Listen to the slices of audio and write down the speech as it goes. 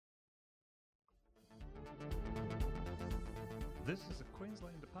This is a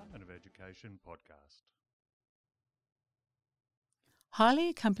Queensland Department of Education podcast. Highly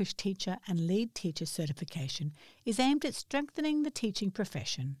Accomplished Teacher and Lead Teacher certification is aimed at strengthening the teaching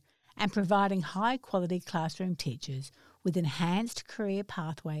profession and providing high-quality classroom teachers with enhanced career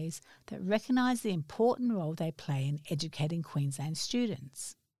pathways that recognise the important role they play in educating Queensland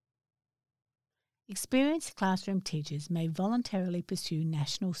students. Experienced classroom teachers may voluntarily pursue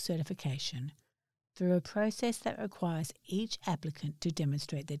national certification through a process that requires each applicant to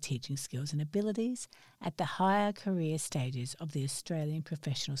demonstrate their teaching skills and abilities at the higher career stages of the Australian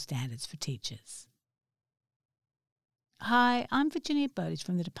Professional Standards for Teachers. Hi, I'm Virginia Bowditch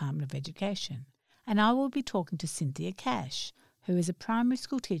from the Department of Education, and I will be talking to Cynthia Cash, who is a primary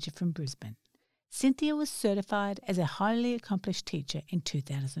school teacher from Brisbane. Cynthia was certified as a highly accomplished teacher in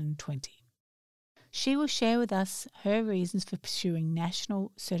 2020. She will share with us her reasons for pursuing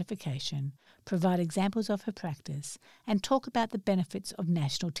national certification, provide examples of her practice, and talk about the benefits of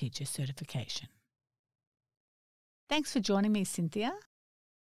national teacher certification. Thanks for joining me, Cynthia.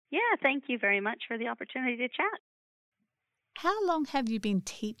 Yeah, thank you very much for the opportunity to chat. How long have you been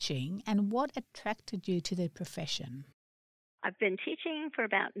teaching and what attracted you to the profession? I've been teaching for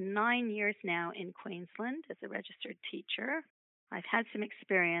about 9 years now in Queensland as a registered teacher. I've had some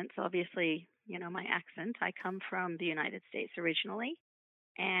experience, obviously, my accent. I come from the United States originally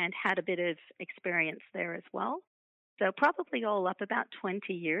and had a bit of experience there as well. So probably all up about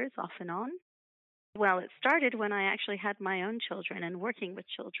 20 years off and on. Well, it started when I actually had my own children, and working with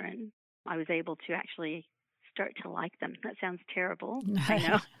children, I was able to actually start to like them. That sounds terrible, I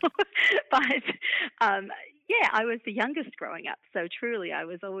know. But I was the youngest growing up. So truly, I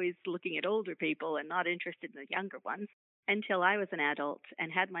was always looking at older people and not interested in the younger ones until I was an adult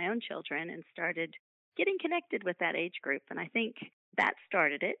and had my own children and started getting connected with that age group. And I think that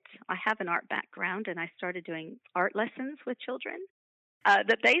started it. I have an art background, and I started doing art lessons with children.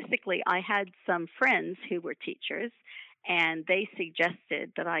 That basically, I had some friends who were teachers, and they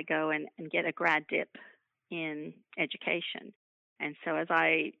suggested that I go and get a grad dip in education. And so as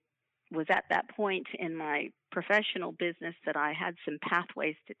I was at that point in my professional business that I had some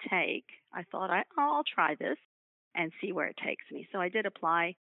pathways to take, I thought, I'll try this and see where it takes me. So I did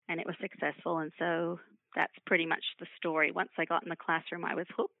apply, and it was successful. And so that's pretty much the story. Once I got in the classroom, I was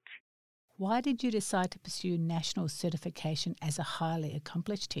hooked. Why did you decide to pursue national certification as a highly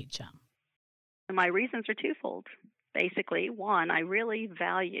accomplished teacher? My reasons are twofold. Basically, one, I really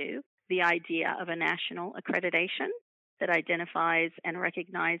value the idea of a national accreditation that identifies and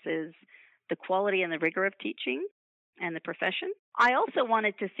recognizes the quality and the rigor of teaching and the profession. I also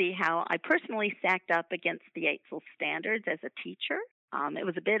wanted to see how I personally stacked up against the AITSL standards as a teacher. It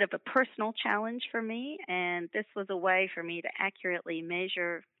was a bit of a personal challenge for me, and this was a way for me to accurately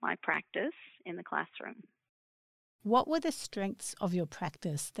measure my practice in the classroom. What were the strengths of your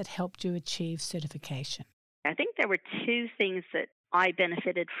practice that helped you achieve certification? I think there were two things that I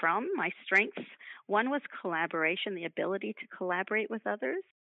benefited from, my strengths. One was collaboration, the ability to collaborate with others,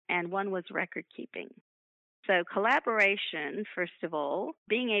 and one was record keeping. So collaboration, first of all,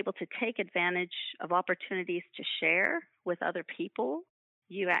 being able to take advantage of opportunities to share with other people.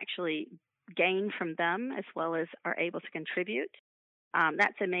 You actually gain from them as well as are able to contribute.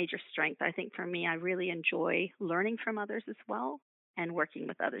 That's a major strength. I think for me, I really enjoy learning from others as well and working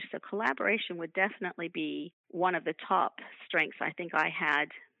with others. So collaboration would definitely be one of the top strengths I think I had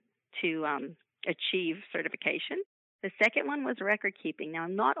to achieve certification. The second one was record keeping. Now,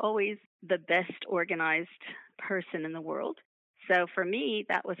 I'm not always the best organized person in the world. So for me,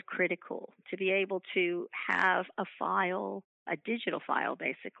 that was critical to be able to have a file, a digital file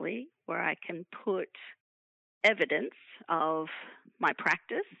basically, where I can put evidence of my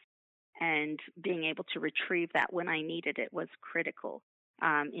practice, and being able to retrieve that when I needed it was critical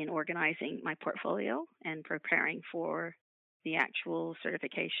in organizing my portfolio and preparing for the actual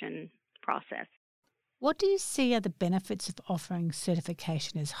certification process. What do you see are the benefits of offering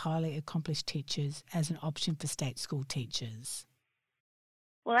certification as highly accomplished teachers as an option for state school teachers?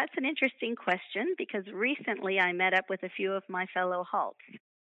 Well, that's an interesting question because recently I met up with a few of my fellow HALTs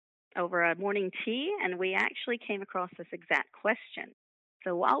over a morning tea, and we actually came across this exact question.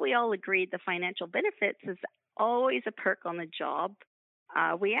 So while we all agreed the financial benefits is always a perk on the job,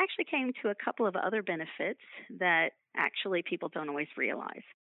 we actually came to a couple of other benefits that actually people don't always realize.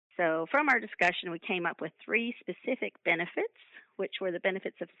 So from our discussion, we came up with 3 specific benefits, which were the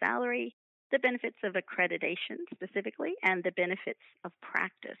benefits of salary, the benefits of accreditation specifically, and the benefits of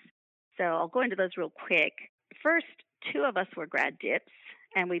practice. So I'll go into those real quick. First, 2 of us were grad dips,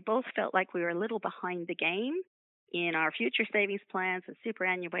 and we both felt like we were a little behind the game in our future savings plans and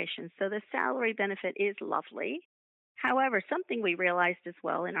superannuation. So the salary benefit is lovely, However, something we realized as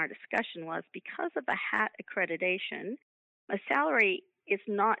well in our discussion was because of the HAT accreditation, a salary is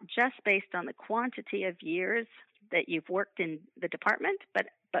not just based on the quantity of years that you've worked in the department, but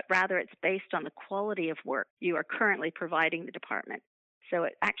rather it's based on the quality of work you are currently providing the department. So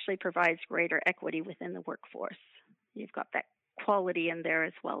it actually provides greater equity within the workforce. You've got that quality in there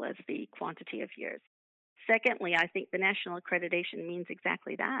as well as the quantity of years. Secondly, I think the national accreditation means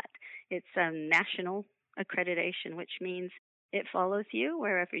exactly that. It's a national accreditation, which means it follows you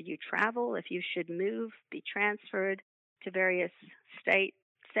wherever you travel. If you should move, be transferred to various state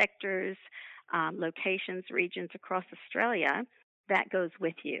sectors, locations, regions across Australia, that goes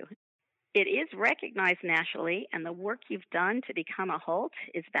with you. It is recognized nationally, and the work you've done to become a HALT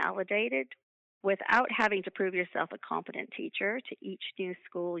is validated without having to prove yourself a competent teacher to each new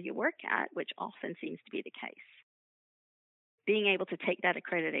school you work at, which often seems to be the case. Being able to take that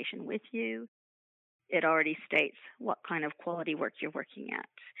accreditation with you, it already states what kind of quality work you're working at.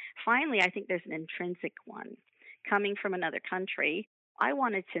 Finally, I think there's an intrinsic one. Coming from another country, I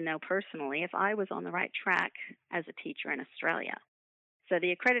wanted to know personally if I was on the right track as a teacher in Australia. So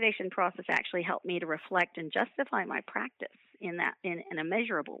the accreditation process actually helped me to reflect and justify my practice in a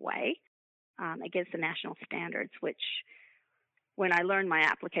measurable way against the national standards, which when I learned my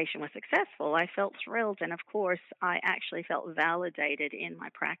application was successful, I felt thrilled. And of course, I actually felt validated in my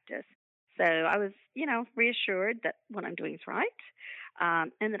practice. So I was, reassured that what I'm doing is right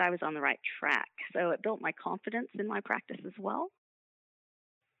and that I was on the right track. So it built my confidence in my practice as well.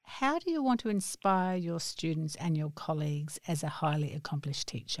 How do you want to inspire your students and your colleagues as a highly accomplished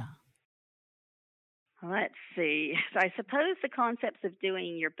teacher? Let's see. So I suppose the concepts of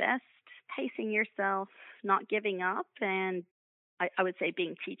doing your best, pacing yourself, not giving up, and I would say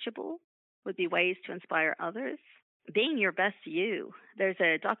being teachable would be ways to inspire others. Being your best you. There's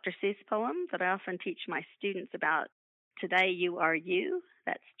a Dr. Seuss poem that I often teach my students about. Today you are you.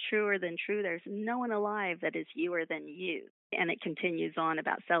 That's truer than true. There's no one alive that is youer than you. And it continues on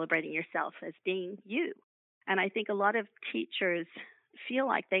about celebrating yourself as being you. And I think a lot of teachers feel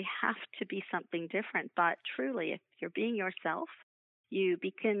like they have to be something different. But truly, if you're being yourself, you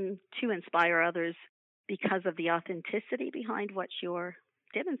begin to inspire others because of the authenticity behind what you're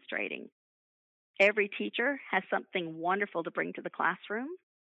demonstrating. Every teacher has something wonderful to bring to the classroom,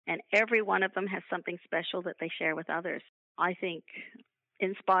 and every one of them has something special that they share with others. I think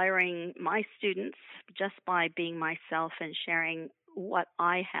inspiring my students just by being myself and sharing what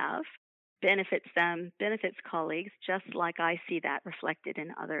I have benefits them, benefits colleagues, just like I see that reflected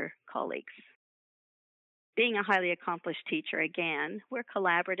in other colleagues. Being a highly accomplished teacher, again, we're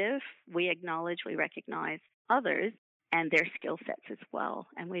collaborative. We acknowledge, we recognize others and their skill sets as well,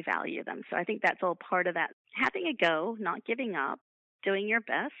 and we value them. So I think that's all part of that. Having a go, not giving up, doing your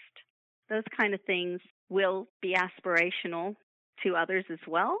best, those kind of things will be aspirational to others as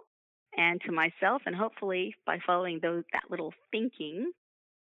well and to myself. And hopefully by following that little thinking,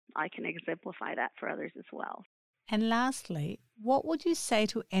 I can exemplify that for others as well. And lastly, what would you say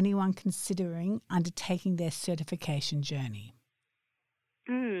to anyone considering undertaking their certification journey?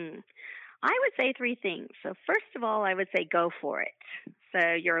 I would say three things. So first of all, I would say go for it.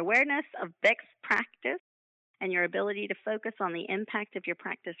 So your awareness of best practice and your ability to focus on the impact of your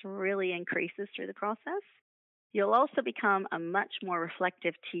practice really increases through the process. You'll also become a much more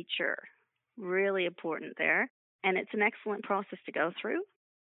reflective teacher. Really important there. And it's an excellent process to go through.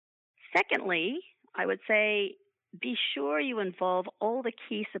 Secondly, I would say be sure you involve all the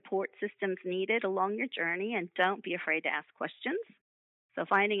key support systems needed along your journey and don't be afraid to ask questions. So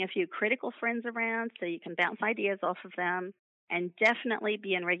finding a few critical friends around so you can bounce ideas off of them, and definitely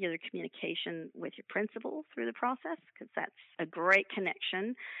be in regular communication with your principal through the process, because that's a great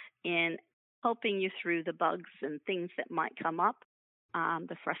connection in helping you through the bugs and things that might come up,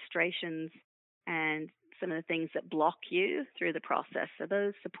 the frustrations and some of the things that block you through the process. So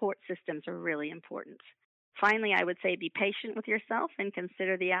those support systems are really important. Finally, I would say be patient with yourself and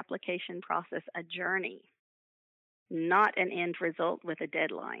consider the application process a journey, not an end result with a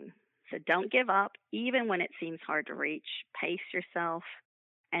deadline. So don't give up, even when it seems hard to reach. Pace yourself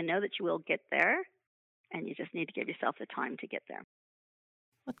and know that you will get there, and you just need to give yourself the time to get there.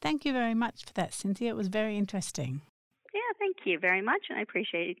 Well, thank you very much for that, Cynthia. It was very interesting. Yeah, thank you very much, and I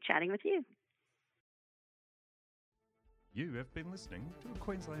appreciate chatting with you. You have been listening to a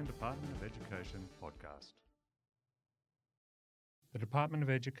Queensland Department of Education podcast. The Department of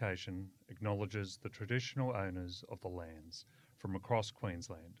Education acknowledges the traditional owners of the lands from across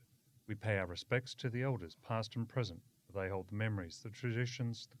Queensland. We pay our respects to the elders, past and present. They hold the memories, the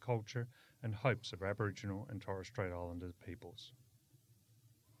traditions, the culture and hopes of Aboriginal and Torres Strait Islander peoples.